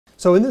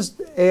So in this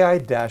AI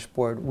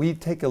dashboard, we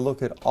take a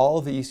look at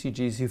all the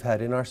ECGs you've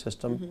had in our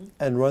system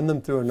and run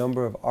them through a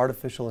number of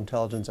artificial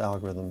intelligence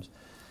algorithms.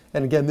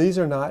 And again, these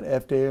are not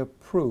FDA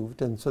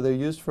approved, and so they're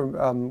used for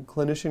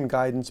clinician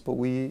guidance, but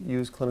we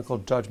use clinical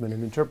judgment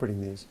in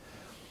interpreting these.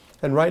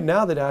 And right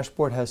now, the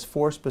dashboard has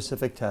 4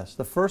 specific tests.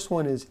 The first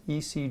one is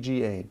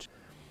ECG age,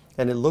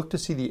 and it looked to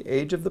see the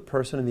age of the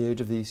person and the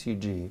age of the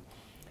ECG.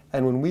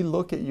 And when we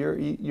look at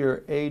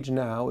your age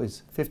now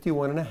is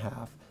 51 and a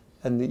half,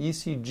 and the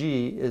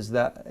ECG is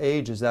that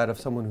age is that of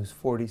someone who's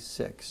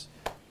 46.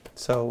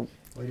 So,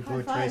 way to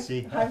go,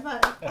 Tracy. High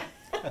five.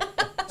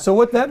 so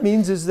what that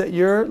means is that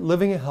you're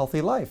living a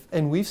healthy life.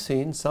 And we've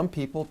seen some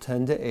people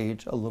tend to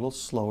age a little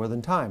slower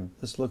than time.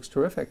 This looks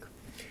terrific.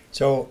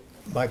 So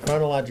my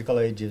chronological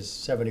age is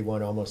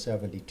 71, almost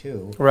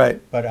 72.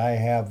 Right. But I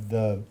have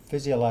the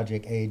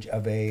physiologic age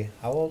of a,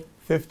 how old?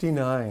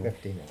 59.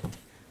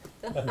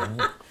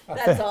 59.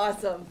 That's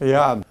awesome.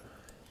 Yeah.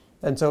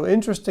 And so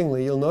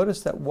interestingly, you'll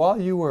notice that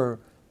while you were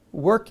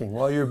working,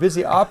 while you were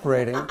busy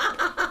operating,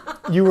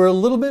 you were a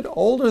little bit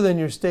older than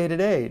your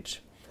stated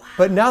age. Wow.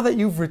 But now that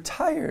you've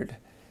retired,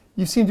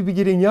 you seem to be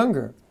getting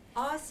younger.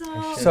 Awesome.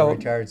 I should have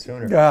retired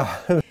sooner.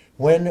 Yeah.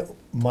 When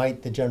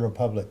might the general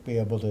public be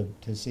able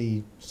to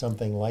see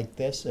something like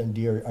this? And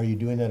are you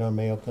doing that on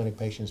Mayo Clinic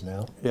patients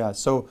now? Yeah,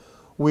 so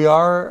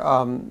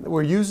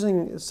we're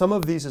using some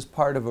of these as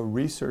part of a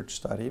research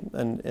study.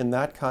 And in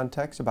that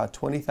context, about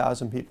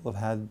 20,000 people have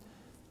had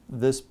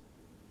this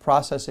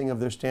processing of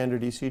their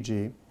standard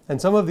ECG.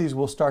 And some of these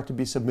will start to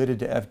be submitted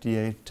to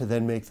FDA to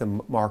then make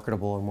them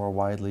marketable and more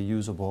widely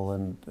usable.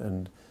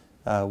 And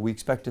we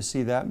expect to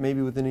see that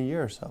maybe within a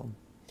year or so.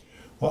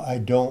 Well, I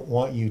don't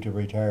want you to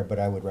retire, but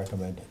I would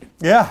recommend it.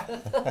 Yeah.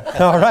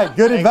 All right.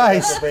 Good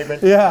advice. Thank you, Dr.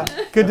 Friedman.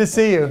 Yeah. Good to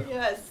see you.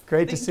 Yes.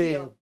 Great to see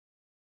you.